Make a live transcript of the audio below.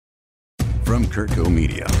from Kurtco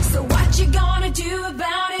Media. So what you gonna do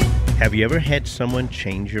about it? Have you ever had someone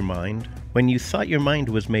change your mind when you thought your mind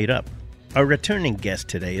was made up? Our returning guest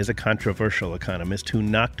today is a controversial economist who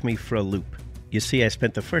knocked me for a loop. You see, I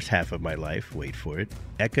spent the first half of my life, wait for it,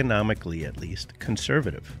 economically at least,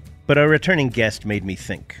 conservative. But our returning guest made me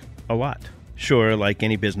think a lot. Sure, like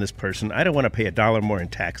any business person, I don't want to pay $1 more in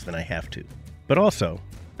tax than I have to. But also,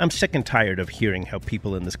 I'm sick and tired of hearing how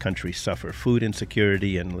people in this country suffer food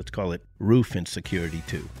insecurity and, let's call it, roof insecurity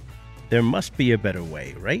too. There must be a better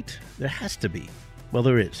way, right? There has to be. Well,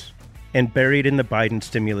 there is. And buried in the Biden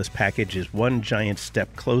stimulus package is one giant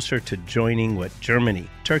step closer to joining what Germany,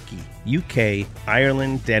 Turkey, UK,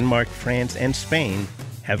 Ireland, Denmark, France, and Spain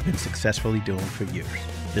have been successfully doing for years.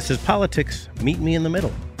 This is Politics. Meet me in the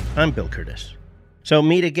middle. I'm Bill Curtis. So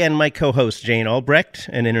meet again my co-host, Jane Albrecht,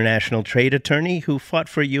 an international trade attorney who fought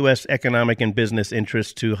for U.S. economic and business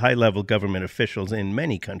interests to high-level government officials in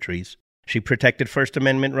many countries. She protected First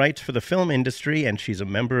Amendment rights for the film industry, and she's a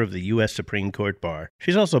member of the U.S. Supreme Court Bar.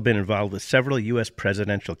 She's also been involved with several U.S.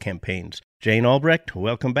 presidential campaigns. Jane Albrecht,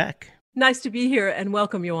 welcome back. Nice to be here, and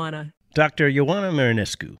welcome, Ioana. Dr. Ioana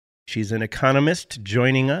Marinescu. She's an economist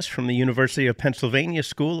joining us from the University of Pennsylvania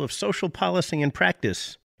School of Social Policy and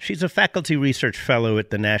Practice. She's a faculty research fellow at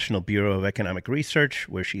the National Bureau of Economic Research,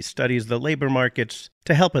 where she studies the labor markets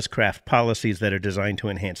to help us craft policies that are designed to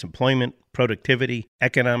enhance employment, productivity,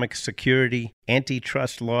 economic security,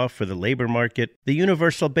 antitrust law for the labor market, the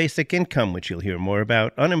universal basic income, which you'll hear more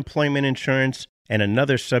about, unemployment insurance, and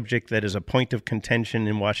another subject that is a point of contention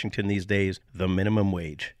in Washington these days, the minimum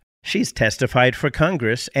wage. She's testified for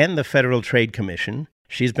Congress and the Federal Trade Commission.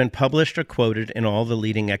 She's been published or quoted in all the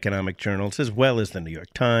leading economic journals, as well as the New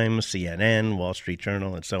York Times, CNN, Wall Street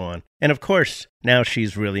Journal, and so on. And of course, now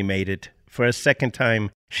she's really made it. For a second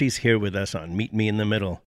time, she's here with us on Meet Me in the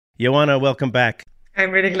Middle. Ioana, welcome back.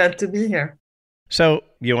 I'm really glad to be here. So,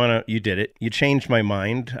 Ioana, you did it. You changed my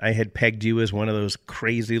mind. I had pegged you as one of those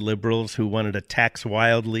crazy liberals who wanted to tax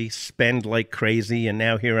wildly, spend like crazy, and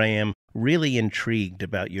now here I am, really intrigued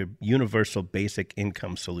about your universal basic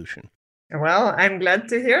income solution. Well, I'm glad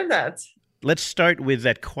to hear that. Let's start with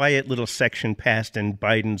that quiet little section passed in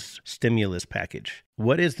Biden's stimulus package.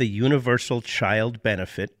 What is the universal child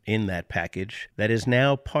benefit in that package that is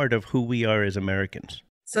now part of who we are as Americans?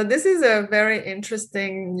 So this is a very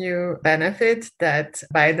interesting new benefit that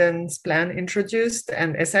Biden's plan introduced,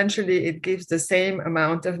 and essentially it gives the same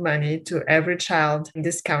amount of money to every child in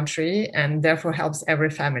this country and therefore helps every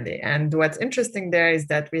family. And what's interesting there is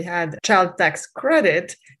that we had child tax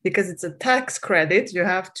credit. Because it's a tax credit, you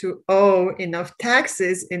have to owe enough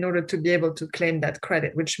taxes in order to be able to claim that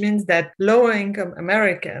credit, which means that lower income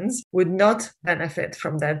Americans would not benefit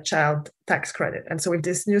from that child tax credit. And so with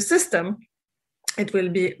this new system, it will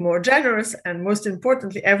be more generous, and most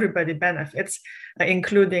importantly, everybody benefits,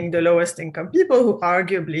 including the lowest income people who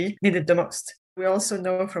arguably need it the most. We also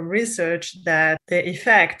know from research that the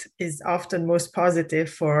effect is often most positive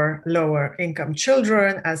for lower income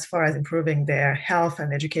children as far as improving their health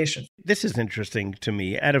and education. This is interesting to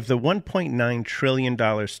me. Out of the $1.9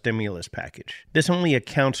 trillion stimulus package, this only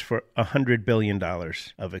accounts for $100 billion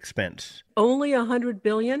of expense. Only $100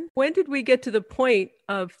 billion? When did we get to the point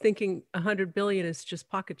of thinking $100 billion is just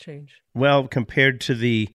pocket change? Well, compared to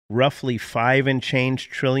the roughly 5 and change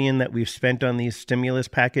trillion that we've spent on these stimulus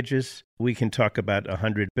packages, we can talk about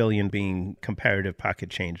 $100 billion being comparative pocket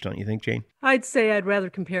change, don't you think, Jane? I'd say I'd rather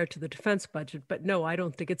compare it to the defense budget, but no, I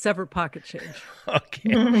don't think it's ever pocket change.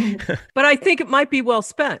 Okay. But I think it might be well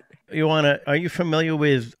spent. Ioana, are you familiar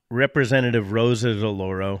with Representative Rosa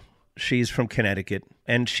DeLauro? She's from Connecticut,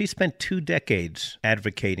 and she spent 2 decades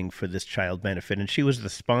advocating for this child benefit, and she was the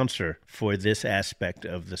sponsor for this aspect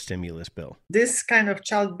of the stimulus bill. This kind of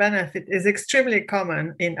child benefit is extremely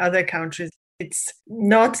common in other countries. It's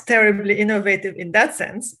not terribly innovative in that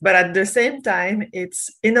sense, but at the same time, it's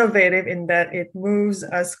innovative in that it moves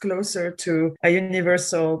us closer to a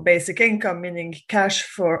universal basic income, meaning cash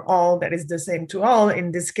for all that is the same to all.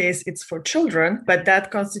 In this case, it's for children, but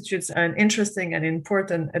that constitutes an interesting and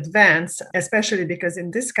important advance, especially because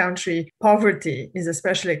in this country, poverty is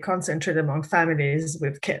especially concentrated among families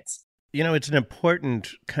with kids. You know, it's an important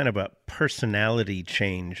kind of a personality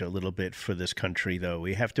change a little bit for this country, though.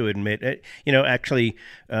 We have to admit,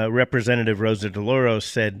 Representative Rosa DeLauro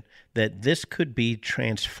said that this could be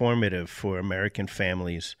transformative for American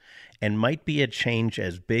families and might be a change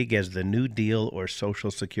as big as the New Deal or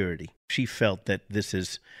Social Security. She felt that this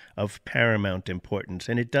is of paramount importance,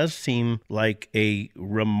 and it does seem like a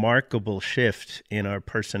remarkable shift in our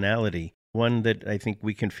personality, one that I think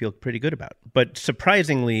we can feel pretty good about. But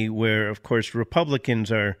surprisingly, where, of course,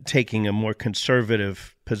 Republicans are taking a more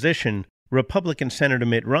conservative position, Republican Senator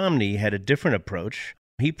Mitt Romney had a different approach.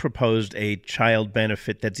 He proposed a child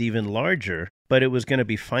benefit that's even larger, but it was going to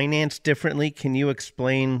be financed differently. Can you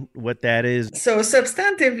explain what that is? So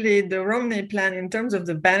substantively, the Romney plan, in terms of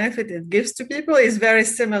the benefit it gives to people, is very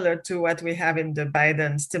similar to what we have in the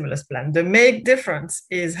Biden stimulus plan. The main difference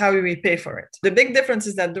is how we pay for it. The big difference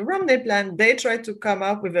is that the Romney plan, they try to come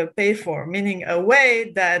up with a pay for, meaning a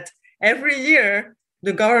way that every year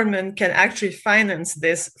the government can actually finance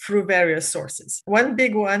this through various sources. One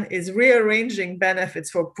big one is rearranging benefits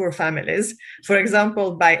for poor families, for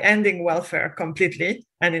example, by ending welfare completely.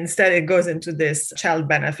 And instead it goes into this child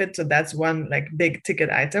benefit. So that's one big ticket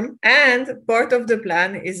item. And part of the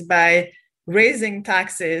plan is by raising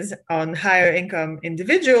taxes on higher income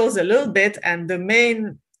individuals a little bit. And the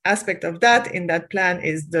main aspect of that in that plan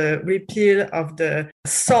is the repeal of the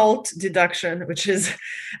SALT deduction, which is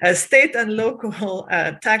a state and local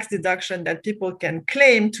tax deduction that people can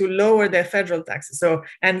claim to lower their federal taxes. So,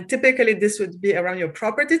 and typically this would be around your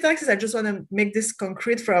property taxes. I just want to make this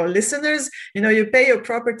concrete for our listeners. You pay your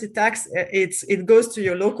property tax, it goes to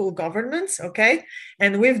your local governments, okay?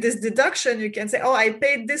 And with this deduction, you can say, oh, I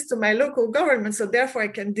paid this to my local government, so therefore I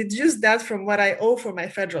can deduce that from what I owe for my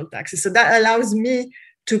federal taxes. So that allows me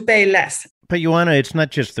to pay less. But Ioana, it's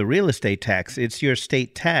not just the real estate tax, it's your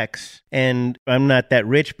state tax. And I'm not that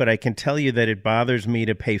rich, but I can tell you that it bothers me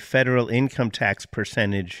to pay federal income tax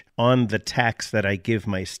percentage on the tax that I give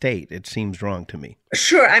my state. It seems wrong to me.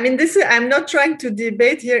 Sure. I mean, I'm not trying to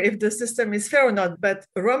debate here if the system is fair or not, but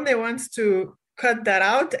Romney wants to cut that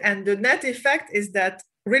out. And the net effect is that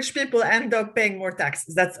rich people end up paying more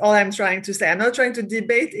taxes. That's all I'm trying to say. I'm not trying to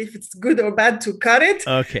debate if it's good or bad to cut it.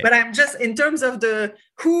 Okay. But I'm just, in terms of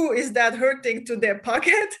who is that hurting to their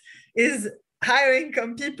pocket, is higher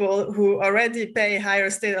income people who already pay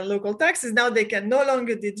higher state and local taxes. Now they can no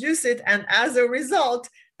longer deduce it. And as a result,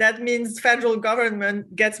 that means federal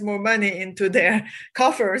government gets more money into their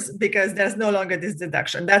coffers because there's no longer this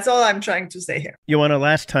deduction. That's all I'm trying to say here. Ioana,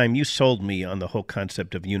 last time you sold me on the whole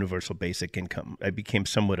concept of universal basic income. I became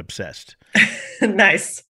somewhat obsessed.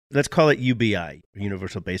 Nice. Let's call it UBI,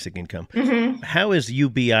 Universal Basic Income. Mm-hmm. How is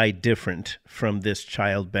UBI different from this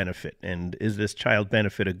child benefit? And is this child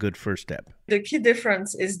benefit a good first step? The key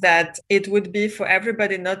difference is that it would be for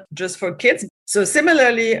everybody, not just for kids. So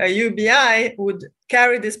similarly, a UBI would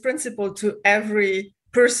carry this principle to every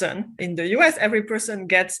person in the US. Every person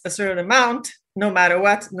gets a certain amount, no matter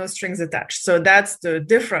what, no strings attached. So that's the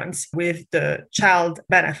difference with the child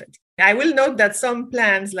benefit. I will note that some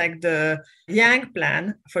plans, like the Yang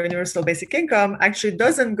plan for universal basic income, actually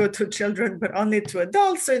doesn't go to children, but only to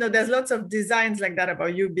adults. So, there's lots of designs like that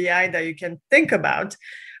about UBI that you can think about.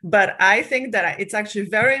 But I think that it's actually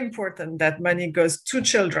very important that money goes to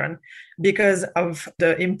children because of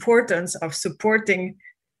the importance of supporting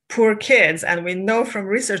poor kids. And we know from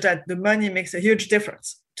research that the money makes a huge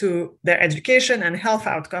difference to their education and health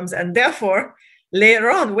outcomes. And therefore,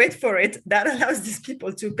 later on, wait for it, that allows these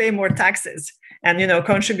people to pay more taxes and,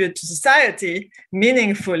 contribute to society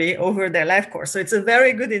meaningfully over their life course. So it's a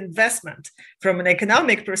very good investment from an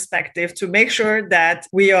economic perspective to make sure that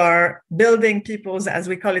we are building people's, as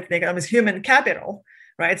we call it in economics, human capital,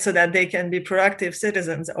 right? So that they can be productive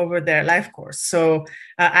citizens over their life course. So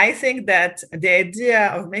I think that the idea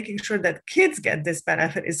of making sure that kids get this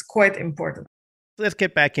benefit is quite important. Let's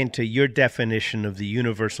get back into your definition of the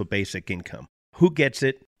universal basic income. Who gets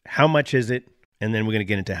it? How much is it? And then we're going to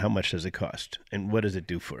get into how much does it cost and what does it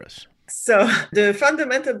do for us? So the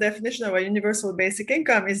fundamental definition of a universal basic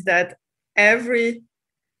income is that every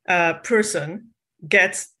person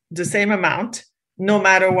gets the same amount no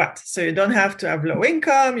matter what. So you don't have to have low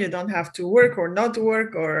income, you don't have to work or not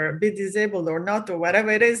work or be disabled or not, or whatever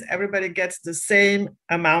it is, everybody gets the same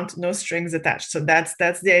amount, no strings attached. So that's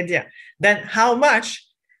the idea. Then how much?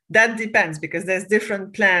 That depends because there's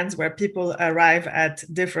different plans where people arrive at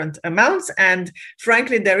different amounts. And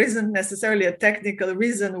frankly, there isn't necessarily a technical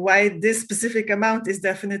reason why this specific amount is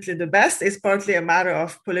definitely the best. It's partly a matter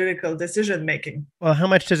of political decision making. Well, how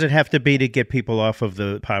much does it have to be to get people off of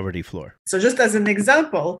the poverty floor? So just as an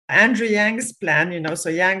example, Andrew Yang's plan, so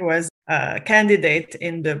Yang was a candidate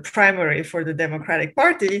in the primary for the Democratic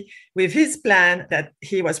Party. With his plan that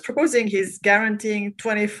he was proposing, he's guaranteeing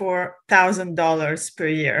 $24,000 per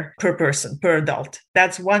year per person, per adult.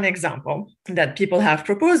 That's one example that people have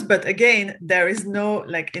proposed. But again, there is no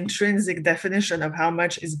intrinsic definition of how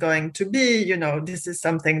much is going to be. This is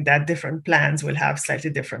something that different plans will have slightly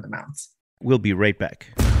different amounts. We'll be right back.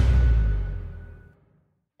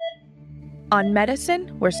 On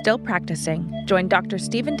Medicine, We're Still Practicing, join Dr.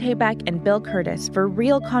 Stephen Tabak and Bill Curtis for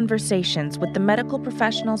real conversations with the medical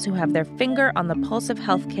professionals who have their finger on the pulse of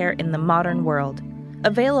healthcare in the modern world.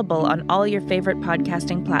 Available on all your favorite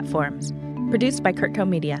podcasting platforms. Produced by Kurtco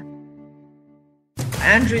Media.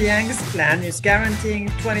 Andrew Yang's plan is guaranteeing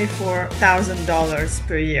 $24,000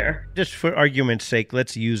 per year. Just for argument's sake,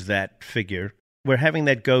 let's use that figure. We're having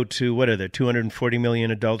that go to, what are there, 240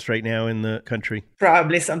 million adults right now in the country?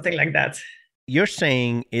 Probably something like that. You're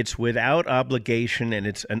saying it's without obligation and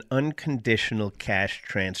it's an unconditional cash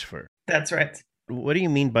transfer. That's right. What do you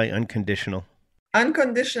mean by unconditional?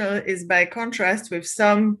 Unconditional is by contrast with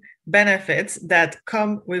some benefits that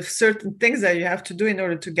come with certain things that you have to do in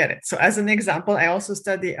order to get it. So as an example, I also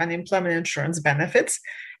study unemployment insurance benefits.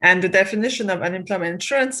 And the definition of unemployment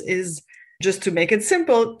insurance is, just to make it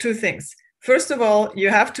simple, two things. First of all,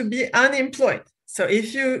 you have to be unemployed. So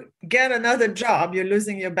if you get another job, you're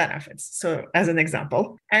losing your benefits. So as an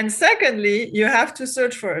example. And secondly, you have to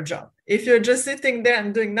search for a job. If you're just sitting there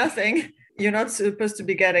and doing nothing, you're not supposed to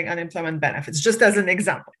be getting unemployment benefits, just as an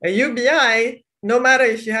example. A UBI, no matter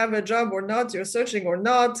if you have a job or not, you're searching or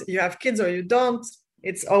not, you have kids or you don't,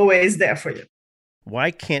 it's always there for you.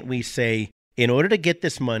 Why can't we say, in order to get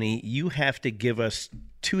this money, you have to give us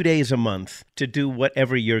 2 days a month to do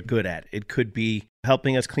whatever you're good at? It could be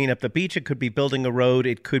helping us clean up the beach. It could be building a road.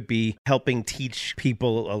 It could be helping teach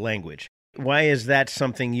people a language. Why is that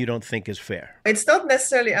something you don't think is fair? It's not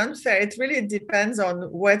necessarily unfair. It really depends on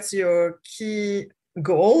what's your key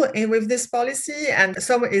goal with this policy. And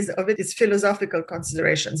some of it is philosophical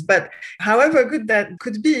considerations. But however good that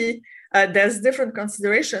could be, there's different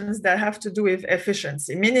considerations that have to do with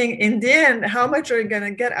efficiency, meaning in the end, how much are you going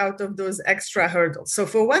to get out of those extra hurdles? So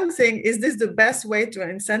for one thing, is this the best way to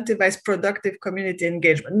incentivize productive community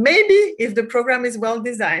engagement? Maybe if the program is well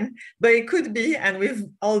designed, but it could be, and we've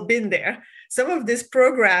all been there, some of these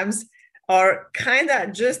programs are kind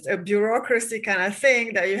of just a bureaucracy kind of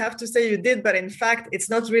thing that you have to say you did, but in fact, it's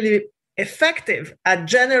not really effective at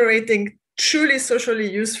generating truly socially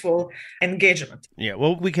useful engagement. Yeah,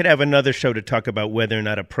 well, we could have another show to talk about whether or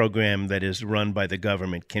not a program that is run by the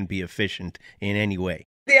government can be efficient in any way.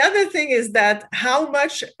 The other thing is that how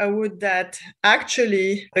much would that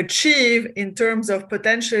actually achieve in terms of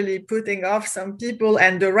potentially putting off some people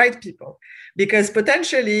and the right people? Because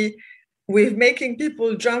potentially with making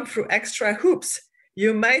people jump through extra hoops,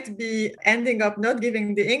 you might be ending up not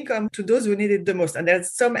giving the income to those who need it the most. And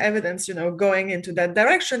there's some evidence, going into that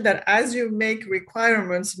direction, that as you make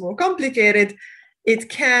requirements more complicated, it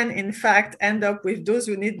can, in fact, end up with those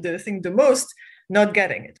who need the thing the most not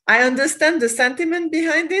getting it. I understand the sentiment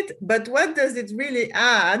behind it, but what does it really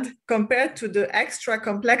add compared to the extra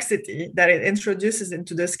complexity that it introduces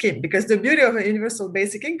into the scheme? Because the beauty of a universal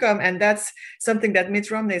basic income, and that's something that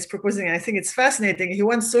Mitt Romney is proposing, and I think it's fascinating, he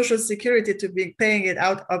wants Social Security to be paying it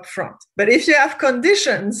out upfront. But if you have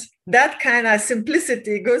conditions, that kind of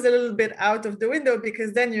simplicity goes a little bit out of the window,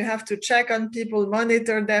 because then you have to check on people,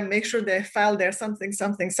 monitor them, make sure they file their something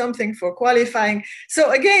for qualifying.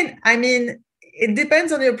 So again, it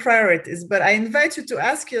depends on your priorities, but I invite you to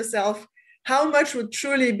ask yourself how much would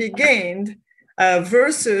truly be gained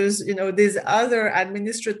versus, these other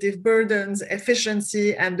administrative burdens,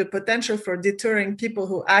 efficiency, and the potential for deterring people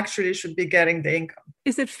who actually should be getting the income.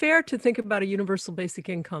 Is it fair to think about a universal basic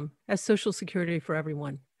income as Social Security for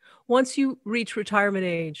everyone? Once you reach retirement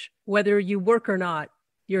age, whether you work or not,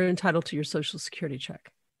 you're entitled to your Social Security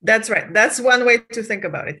check. That's right. That's one way to think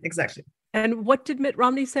about it. Exactly. And what did Mitt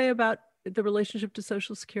Romney say about the relationship to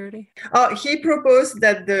Social Security? He proposed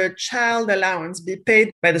that the child allowance be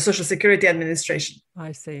paid by the Social Security Administration.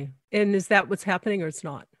 I see. And is that what's happening, or it's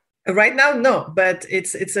not? Right now, no, but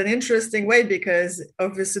it's an interesting way, because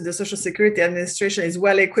obviously the Social Security Administration is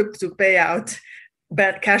well equipped to pay out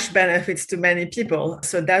cash benefits to many people.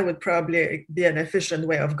 So that would probably be an efficient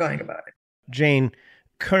way of going about it. Jane,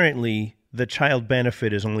 currently the child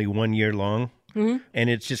benefit is only 1 year long. Mm-hmm. And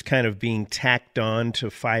it's just kind of being tacked on to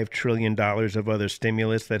 $5 trillion of other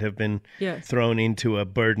stimulus that have been thrown into a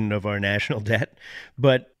burden of our national debt.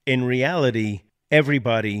 But in reality,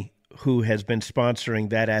 everybody who has been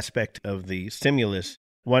sponsoring that aspect of the stimulus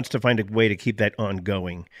wants to find a way to keep that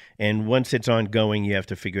ongoing. And once it's ongoing, you have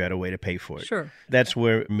to figure out a way to pay for it. Sure. That's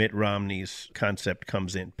where Mitt Romney's concept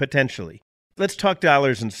comes in, potentially. Let's talk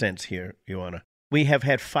dollars and cents here, Ioana. We have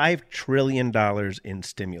had $5 trillion in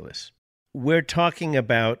stimulus. We're talking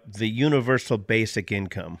about the universal basic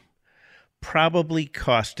income probably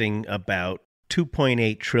costing about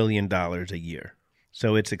 $2.8 trillion a year.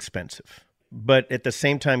 So it's expensive. but at the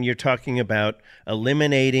same time, you're talking about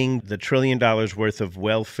eliminating the $1 trillion worth of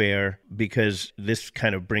welfare because this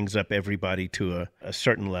kind of brings up everybody to a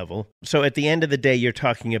certain level. So at the end of the day, you're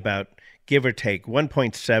talking about, give or take,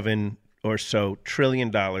 1.7 or so $1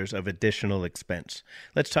 trillion of additional expense.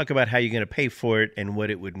 Let's talk about how you're going to pay for it and what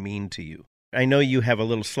it would mean to you. I know you have a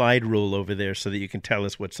little slide rule over there so that you can tell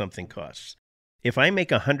us what something costs. If I make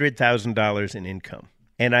 $100,000 in income,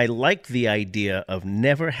 and I like the idea of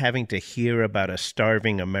never having to hear about a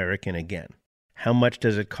starving American again, how much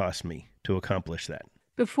does it cost me to accomplish that?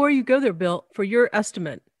 Before you go there, Bill, for your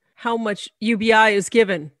estimate, how much UBI is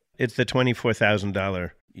given? It's the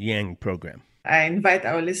 $24,000 Yang program. I invite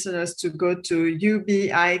our listeners to go to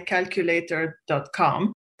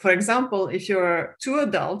ubicalculator.com. For example, if you're two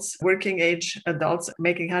adults, working age adults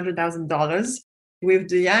making $100,000, with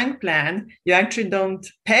the Yang plan, you actually don't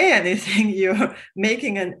pay anything. You're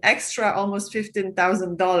making an extra almost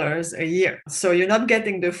 $15,000 a year. So you're not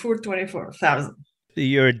getting the full $24,000.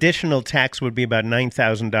 Your additional tax would be about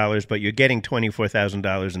 $9,000, but you're getting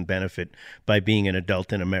 $24,000 in benefit by being an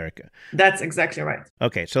adult in America. That's exactly right.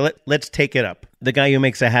 Okay, so let's take it up. The guy who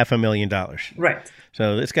makes $500,000. Right.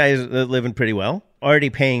 So this guy is living pretty well, already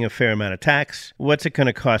paying a fair amount of tax. What's it going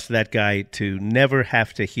to cost that guy to never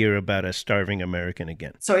have to hear about a starving American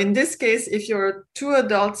again? So in this case, if you're two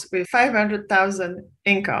adults with $500,000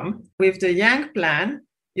 income, with the Yang plan,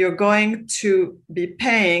 you're going to be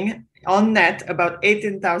paying on net about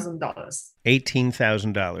 $18,000.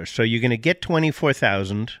 $18,000. So you're going to get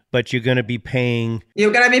 $24,000, but you're going to be paying...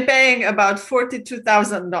 You're going to be paying about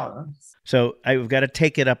 $42,000. So I've got to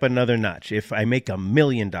take it up another notch. If I make $1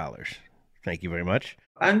 million, thank you very much.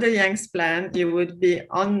 Under Yang's plan, you would be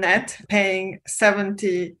on net paying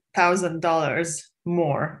 $70,000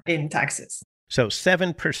 more in taxes. So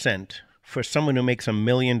 7% for someone who makes $1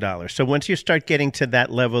 million. So once you start getting to that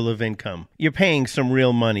level of income, you're paying some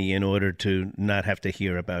real money in order to not have to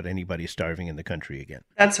hear about anybody starving in the country again.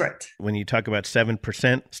 That's right. When you talk about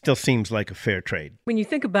 7%, still seems like a fair trade. When you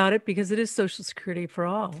think about it, because it is Social Security for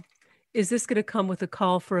all, is this going to come with a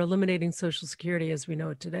call for eliminating Social Security as we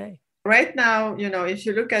know it today? Right now, if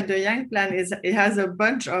you look at the Yang plan, it has a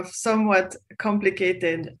bunch of somewhat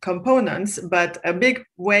complicated components, but a big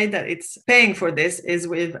way that it's paying for this is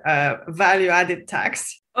with a value-added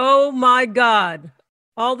tax. Oh my God.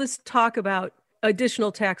 All this talk about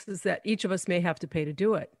additional taxes that each of us may have to pay to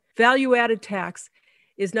do it. Value-added tax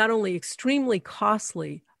is not only extremely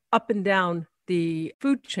costly up and down the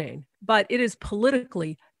food chain, but it is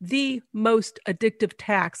politically the most addictive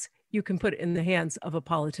tax you can put in the hands of a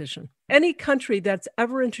politician. Any country that's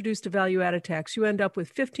ever introduced a value-added tax, you end up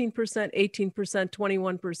with 15%, 18%,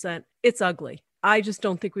 21%. It's ugly. I just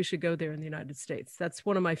don't think we should go there in the United States. That's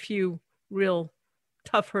one of my few real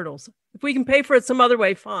tough hurdles. If we can pay for it some other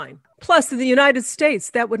way, fine. Plus, in the United States,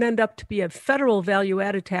 that would end up to be a federal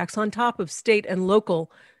value-added tax on top of state and local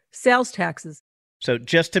sales taxes. So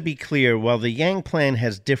just to be clear, while the Yang plan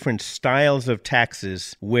has different styles of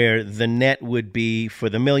taxes where the net would be for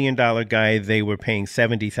the $1 million guy, they were paying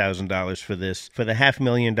 $70,000 for this. For the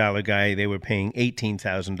 $500,000 guy, they were paying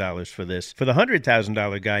 $18,000 for this. For the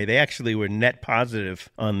 $100,000 guy, they actually were net positive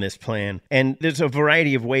on this plan. And there's a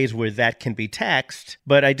variety of ways where that can be taxed,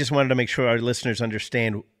 but I just wanted to make sure our listeners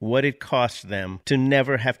understand what it costs them to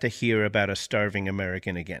never have to hear about a starving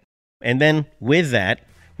American again. And then with that,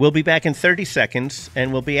 we'll be back in 30 seconds,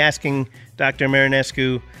 and we'll be asking Dr.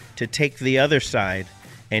 Marinescu to take the other side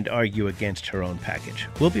and argue against her own package.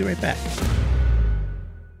 We'll be right back.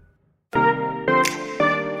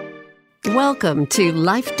 Welcome to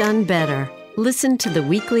Life Done Better. Listen to the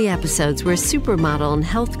weekly episodes where supermodel and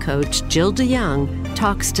health coach Jill DeYoung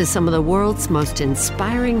talks to some of the world's most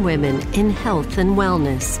inspiring women in health and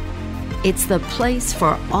wellness. It's the place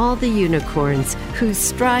for all the unicorns who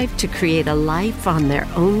strive to create a life on their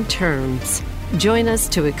own terms. Join us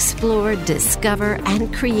to explore, discover,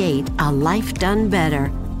 and create a life done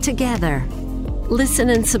better together.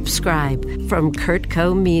 Listen and subscribe from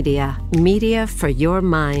Kurtco Media, media for your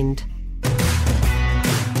mind.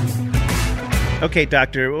 Okay,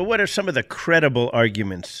 doctor, what are some of the credible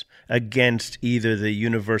arguments against either the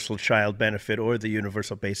universal child benefit or the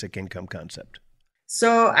universal basic income concept?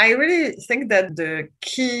 So I really think that the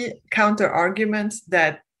key counter argument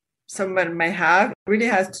that someone may have really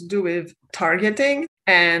has to do with targeting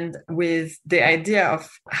and with the idea of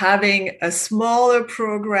having a smaller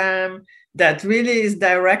program that really is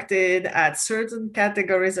directed at certain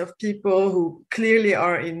categories of people who clearly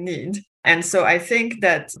are in need. And so I think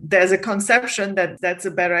that there's a conception that that's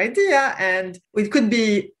a better idea, and it could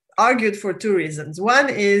be argued for two reasons. One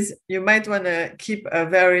is you might want to keep a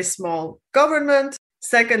very small government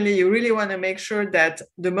Secondly, you really want to make sure that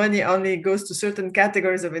the money only goes to certain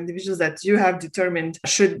categories of individuals that you have determined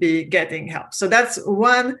should be getting help. So that's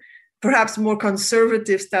one, perhaps more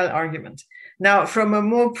conservative style argument. Now, from a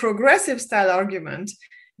more progressive style argument,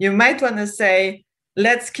 you might want to say,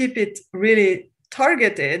 let's keep it really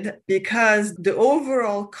targeted, because the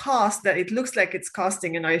overall cost that it looks like it's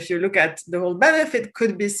costing, if you look at the whole benefit,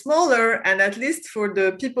 could be smaller, and at least for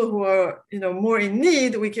the people who are more in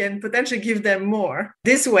need, we can potentially give them more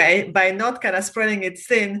this way by not kind of spreading it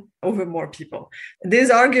thin over more people. These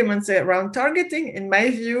arguments around targeting, in my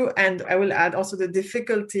view, and I will add also the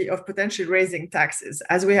difficulty of potentially raising taxes.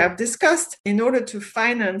 As we have discussed, in order to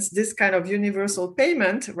finance this kind of universal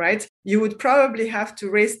payment, right, you would probably have to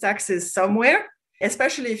raise taxes somewhere,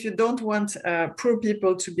 especially if you don't want poor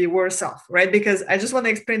people to be worse off, right? Because I just want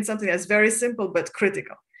to explain something that's very simple but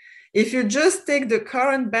critical. If you just take the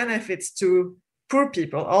current benefits to poor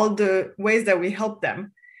people, all the ways that we help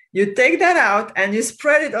them, you take that out and you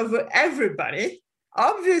spread it over everybody,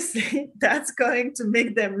 obviously that's going to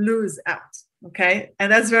make them lose out, okay?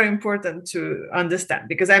 And that's very important to understand,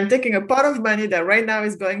 because I'm taking a pot of money that right now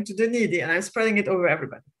is going to the needy and I'm spreading it over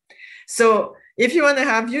everybody. So if you want to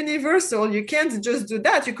have universal, you can't just do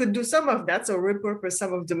that. You could do some of that, so repurpose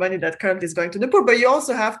some of the money that currently is going to the poor, but you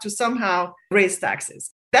also have to somehow raise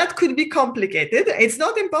taxes. That could be complicated. It's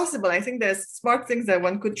not impossible. I think there's smart things that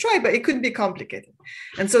one could try, but it could be complicated.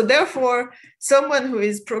 And so therefore, someone who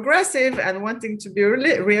is progressive and wanting to be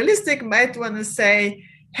realistic might want to say,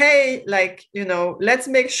 hey, let's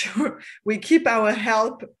make sure we keep our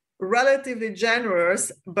help relatively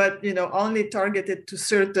generous, but only targeted to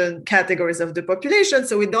certain categories of the population,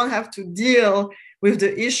 so we don't have to deal with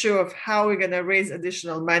the issue of how we're going to raise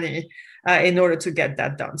additional money in order to get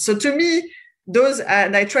that done. So to me, those,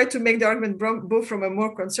 and I try to make the argument both from a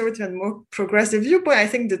more conservative and more progressive viewpoint, I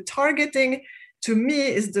think the targeting to me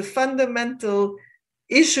is the fundamental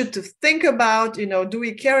issue to think about. Do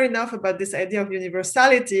we care enough about this idea of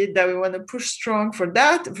universality that we want to push strong for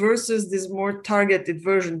that versus these more targeted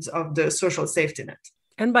versions of the social safety net?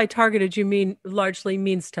 And by targeted, you mean largely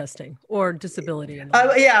means testing or disability?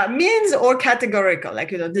 Means or categorical,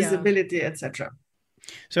 disability, etc.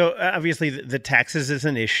 So obviously the taxes is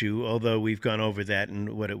an issue, although we've gone over that and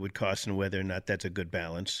what it would cost and whether or not that's a good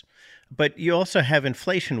balance. But you also have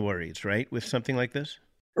inflation worries, right, with something like this?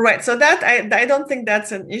 Right. So that I don't think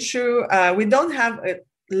that's an issue. We don't have a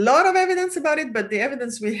lot of evidence about it, but the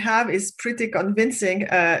evidence we have is pretty convincing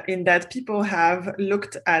in that people have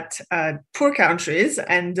looked at poor countries.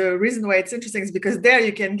 And the reason why it's interesting is because there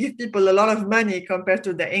you can give people a lot of money compared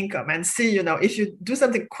to their income and see, if you do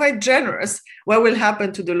something quite generous, what will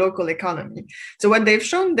happen to the local economy. So what they've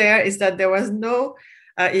shown there is that there was no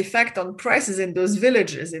effect on prices in those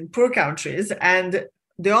villages in poor countries. And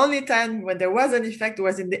the only time when there was an effect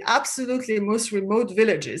was in the absolutely most remote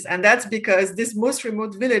villages. And that's because these most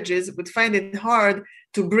remote villages would find it hard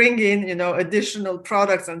to bring in, additional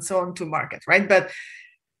products and so on to market, right? But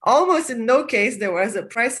almost in no case there was a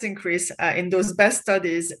price increase in those best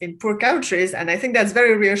studies in poor countries. And I think that's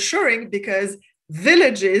very reassuring, because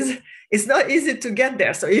villages, it's not easy to get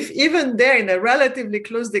there. So if even there in a relatively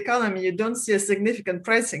closed economy, you don't see a significant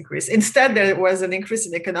price increase. Instead, there was an increase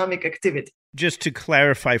in economic activity. Just to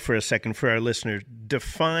clarify for a second for our listeners,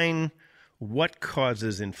 define what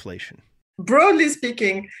causes inflation. Broadly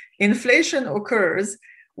speaking, inflation occurs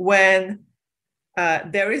when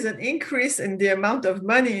there is an increase in the amount of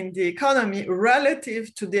money in the economy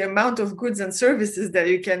relative to the amount of goods and services that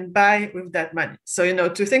you can buy with that money. So,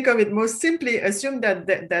 to think of it most simply, assume that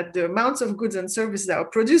the amounts of goods and services that are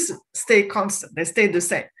produced stay constant, they stay the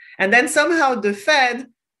same. And then somehow the Fed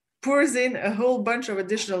pours in a whole bunch of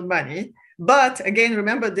additional money. But again,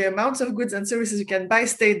 remember, the amounts of goods and services you can buy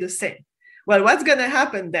stay the same. Well, what's going to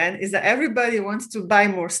happen then is that everybody wants to buy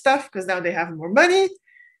more stuff because now they have more money,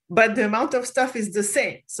 but the amount of stuff is the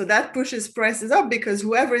same. So that pushes prices up, because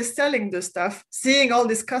whoever is selling the stuff, seeing all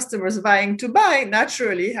these customers vying to buy,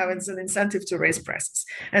 naturally has an incentive to raise prices.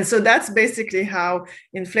 And so that's basically how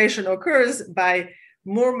inflation occurs, by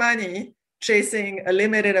more money chasing a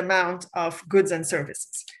limited amount of goods and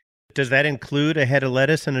services. Does that include a head of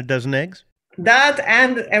lettuce and a dozen eggs? That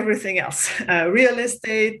and everything else, real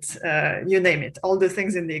estate, you name it, all the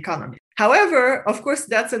things in the economy. However, of course,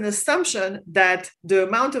 that's an assumption that the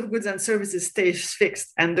amount of goods and services stays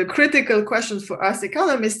fixed. And the critical question for us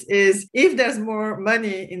economists is, if there's more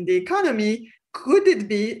money in the economy, could it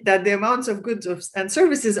be that the amounts of goods and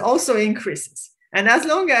services also increases? And as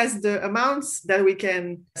long as the amounts that we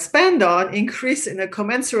can spend on increase in a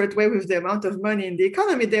commensurate way with the amount of money in the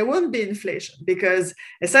economy, there won't be inflation, because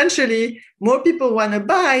essentially more people want to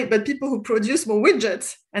buy, but people who produce more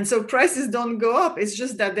widgets. And so prices don't go up. It's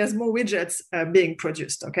just that there's more widgets being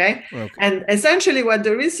produced. Okay. And essentially what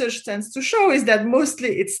the research tends to show is that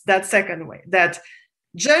mostly it's that second way, that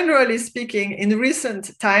generally speaking, in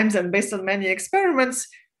recent times and based on many experiments,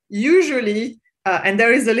 usually, and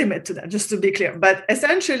there is a limit to that, just to be clear, but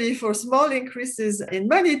essentially for small increases in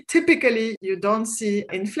money, typically you don't see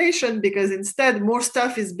inflation, because instead more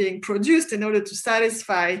stuff is being produced in order to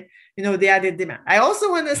satisfy, the added demand. I also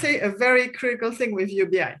want to say a very critical thing with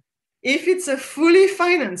UBI. If it's a fully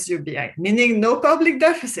financed UBI, meaning no public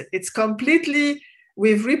deficit, it's completely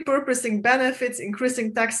with repurposing benefits,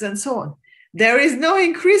 increasing taxes and so on, there is no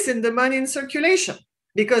increase in the money in circulation,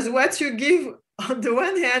 because what you give on the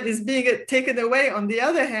one hand is being taken away on the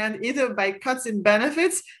other hand, either by cuts in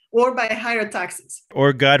benefits or by higher taxes.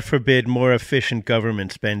 Or, God forbid, more efficient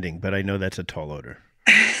government spending. But I know that's a tall order.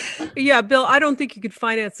 Yeah, Bill, I don't think you could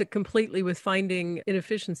finance it completely with finding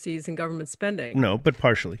inefficiencies in government spending. No, but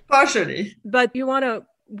partially. Partially. But you want to,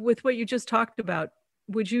 with what you just talked about,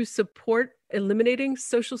 would you support eliminating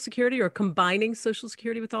Social Security or combining Social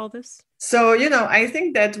Security with all this? So, I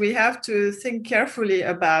think that we have to think carefully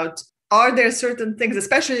about, are there certain things,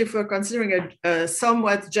 especially if we're considering a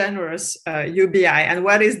somewhat generous UBI, and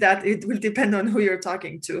what is that? It will depend on who you're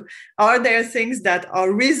talking to. Are there things that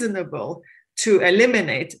are reasonable to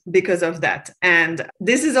eliminate because of that? And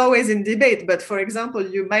this is always in debate. But for example,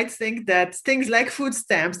 you might think that things like food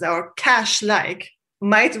stamps that are cash-like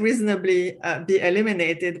might reasonably be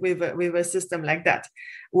eliminated with a system like that.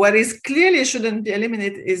 What is clearly shouldn't be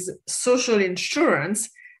eliminated is social insurance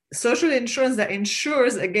that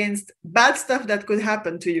insures against bad stuff that could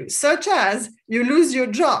happen to you, such as you lose your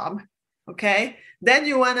job, okay? Then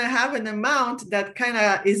you want to have an amount that kind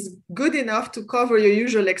of is good enough to cover your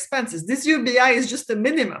usual expenses. This UBI is just a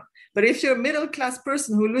minimum. But if you're a middle-class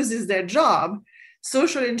person who loses their job,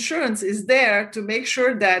 social insurance is there to make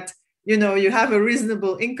sure that you have a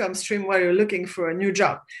reasonable income stream while you're looking for a new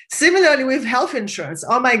job. Similarly with health insurance,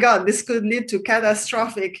 oh my God, this could lead to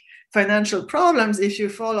catastrophic financial problems if you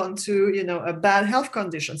fall onto, a bad health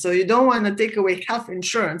condition. So you don't want to take away health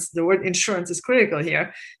insurance. The word insurance is critical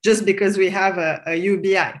here, just because we have a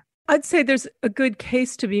UBI. I'd say there's a good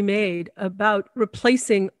case to be made about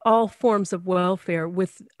replacing all forms of welfare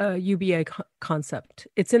with a UBI concept.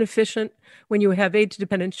 It's inefficient when you have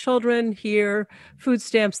aid-dependent children here, food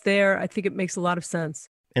stamps there. I think it makes a lot of sense.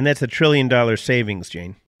 And that's $1 trillion savings,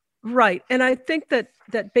 Jane. Right. And I think that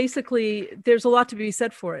basically there's a lot to be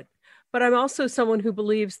said for it. But I'm also someone who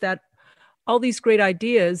believes that all these great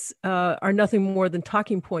ideas are nothing more than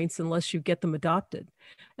talking points unless you get them adopted.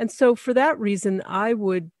 And so for that reason, I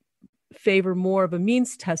would favor more of a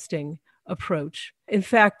means testing approach. In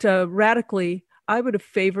fact, radically, I would have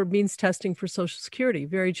favored means testing for Social Security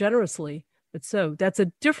very generously. But so that's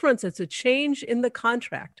a difference. It's a change in the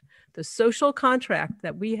contract. The social contract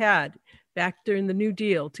that we had back during the New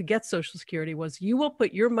Deal to get Social Security was you will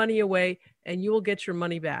put your money away and you will get your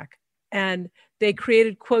money back. And they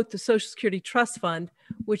created, quote, the Social Security Trust Fund,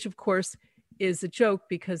 which of course is a joke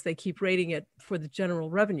because they keep rating it for the general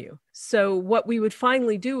revenue. So what we would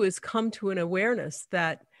finally do is come to an awareness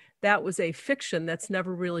that that was a fiction that's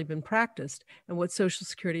never really been practiced. And what Social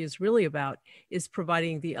Security is really about is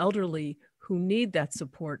providing the elderly who need that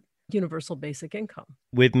support universal basic income.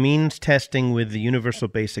 With means testing with the universal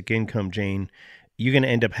basic income, Jane, you're going to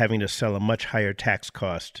end up having to sell a much higher tax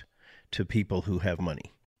cost to people who have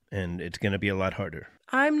money. And it's going to be a lot harder.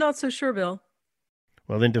 I'm not so sure, Bill.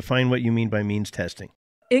 Well, then define what you mean by means testing.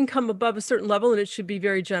 Income above a certain level, and it should be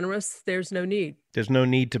very generous. There's no need. There's no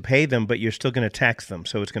need to pay them, but you're still going to tax them.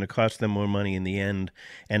 So it's going to cost them more money in the end.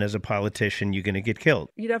 And as a politician, you're going to get killed.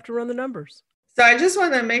 You'd have to run the numbers. So I just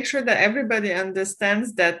want to make sure that everybody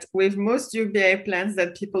understands that with most UBI plans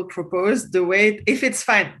that people propose, the way, if it's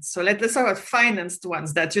financed, so let's talk about financed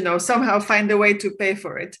ones that, somehow find a way to pay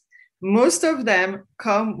for it. Most of them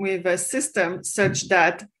come with a system such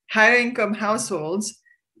that higher income households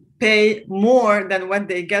pay more than what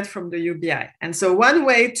they get from the UBI. And so one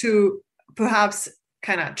way to perhaps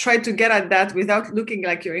kind of try to get at that without looking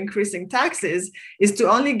like you're increasing taxes is to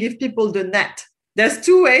only give people the net. There's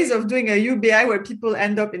two ways of doing a UBI where people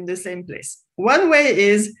end up in the same place. One way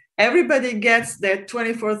is everybody gets their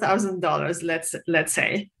 $24,000, let's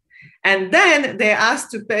say, and then they're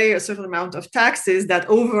asked to pay a certain amount of taxes that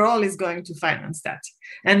overall is going to finance that.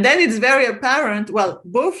 And then it's very apparent, well,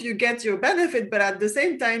 both you get your benefit, but at the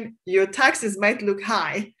same time, your taxes might look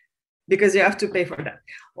high because you have to pay for that.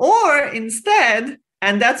 Or instead,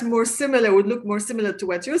 and that's more similar, would look more similar to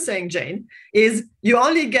what you're saying, Jane, is you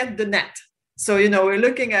only get the net. So, we're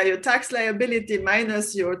looking at your tax liability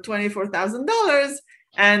minus your $24,000,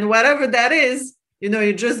 and whatever that is,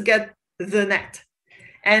 you just get the net.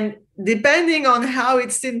 And depending on how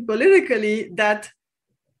it's seen politically, that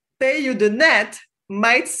pay you the net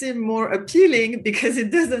might seem more appealing because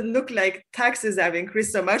it doesn't look like taxes have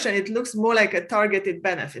increased so much, and it looks more like a targeted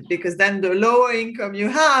benefit, because then the lower income you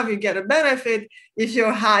have, you get a benefit. If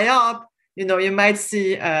you're high up, you might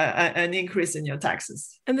see an increase in your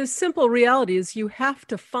taxes. And the simple reality is you have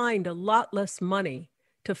to find a lot less money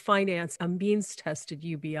to finance a means-tested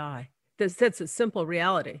UBI. That's a simple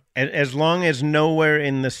reality. As long as nowhere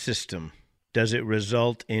in the system does it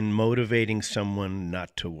result in motivating someone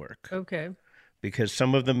not to work. Okay. Because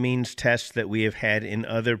some of the means tests that we have had in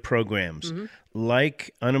other programs,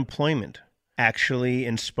 like unemployment, actually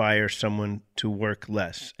inspire someone to work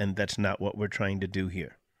less. And that's not what we're trying to do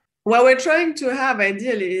here. What we're trying to have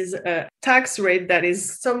ideally is a tax rate that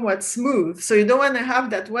is somewhat smooth. So you don't want to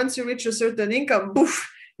have that once you reach a certain income, poof,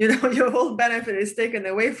 your whole benefit is taken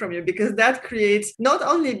away from you, because that creates not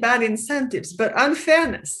only bad incentives, but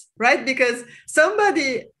unfairness, right? Because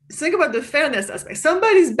think about the fairness aspect.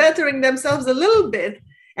 Somebody's bettering themselves a little bit,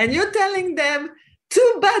 and you're telling them,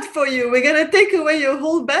 too bad for you, we're going to take away your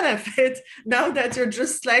whole benefit now that you're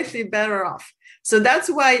just slightly better off. So that's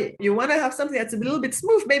why you want to have something that's a little bit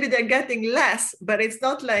smooth. Maybe they're getting less, but it's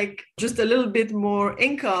not like just a little bit more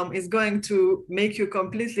income is going to make you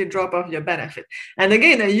completely drop off your benefit. And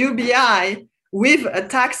again, a UBI with a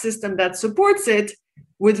tax system that supports it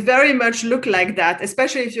would very much look like that,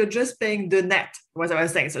 especially if you're just paying the net, what I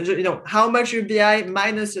was saying. So, how much UBI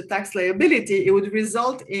minus your tax liability, it would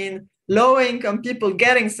result in lower income people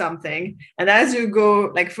getting something. And as you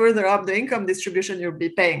go further up the income distribution, you'll be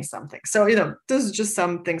paying something. So, those are just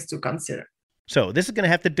some things to consider. So this is going to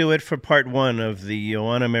have to do it for part 1 of the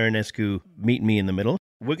Ioana Marinescu Meet Me in the Middle.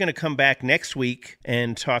 We're going to come back next week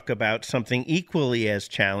and talk about something equally as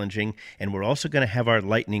challenging. And we're also going to have our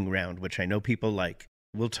lightning round, which I know people like.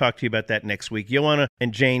 We'll talk to you about that next week. Ioana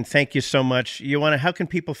and Jane, thank you so much. Ioana, how can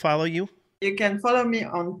people follow you? You can follow me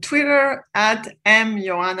on Twitter at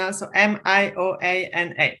 @mioana, so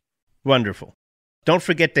MIOANA. Wonderful. Don't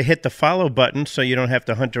forget to hit the follow button so you don't have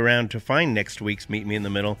to hunt around to find next week's Meet Me in the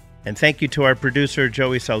Middle. And thank you to our producer,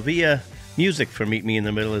 Joey Salvia. Music for Meet Me in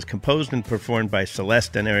the Middle is composed and performed by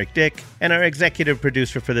Celeste and Eric Dick. And our executive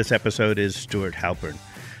producer for this episode is Stuart Halpern.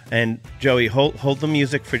 And Joey, hold the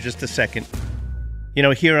music for just a second.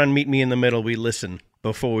 Here on Meet Me in the Middle, we listen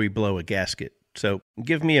before we blow a gasket. So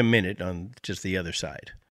give me a minute on just the other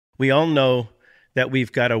side. We all know that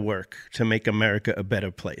we've got to work to make America a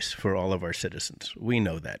better place for all of our citizens. We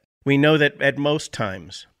know that. We know that at most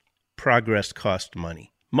times, progress costs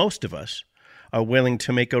money. Most of us are willing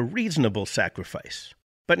to make a reasonable sacrifice,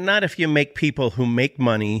 but not if you make people who make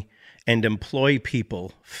money and employ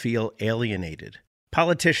people feel alienated.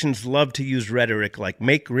 Politicians love to use rhetoric like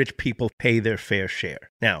make rich people pay their fair share.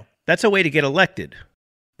 Now, that's a way to get elected.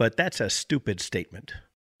 But that's a stupid statement.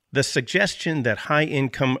 The suggestion that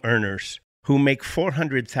high-income earners who make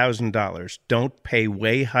 $400,000 don't pay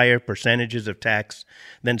way higher percentages of tax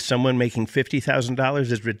than someone making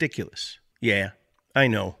 $50,000 is ridiculous. Yeah, I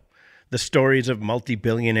know. The stories of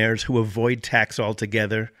multi-billionaires who avoid tax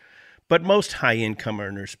altogether, but most high-income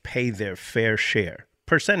earners pay their fair share,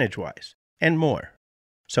 percentage-wise, and more.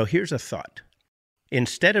 So here's a thought.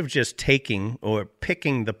 Instead of just taking or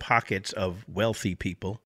picking the pockets of wealthy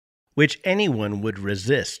people, which anyone would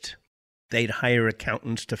resist, they'd hire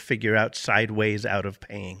accountants to figure out side ways out of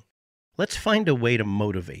paying. Let's find a way to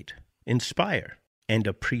motivate, inspire, and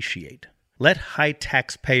appreciate. Let high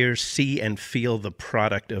taxpayers see and feel the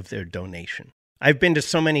product of their donation. I've been to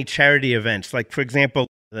so many charity events, like, for example,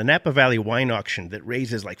 the Napa Valley Wine Auction that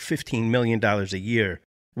raises like $15 million a year,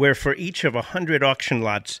 where for each of 100 auction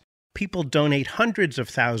lots, people donate hundreds of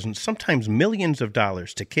thousands, sometimes millions of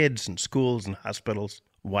dollars to kids and schools and hospitals.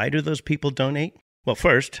 Why do those people donate? Well,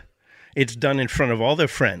 first, it's done in front of all their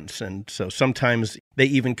friends, and so sometimes they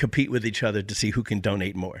even compete with each other to see who can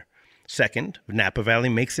donate more. Second, Napa Valley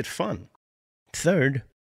makes it fun. Third,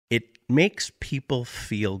 it makes people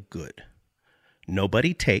feel good.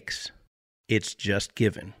 Nobody takes, it's just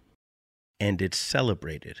given, and it's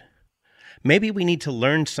celebrated. Maybe we need to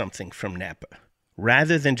learn something from Napa.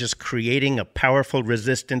 Rather than just creating a powerful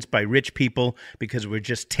resistance by rich people because we're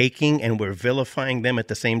just taking and we're vilifying them at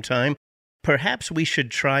the same time, perhaps we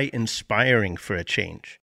should try inspiring for a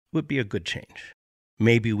change. It would be a good change.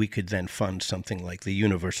 Maybe we could then fund something like the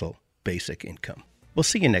universal basic income. We'll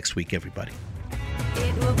see you next week, everybody.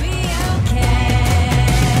 It will be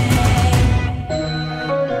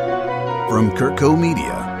From Kurtco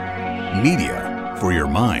Media. Media for your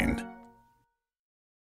mind.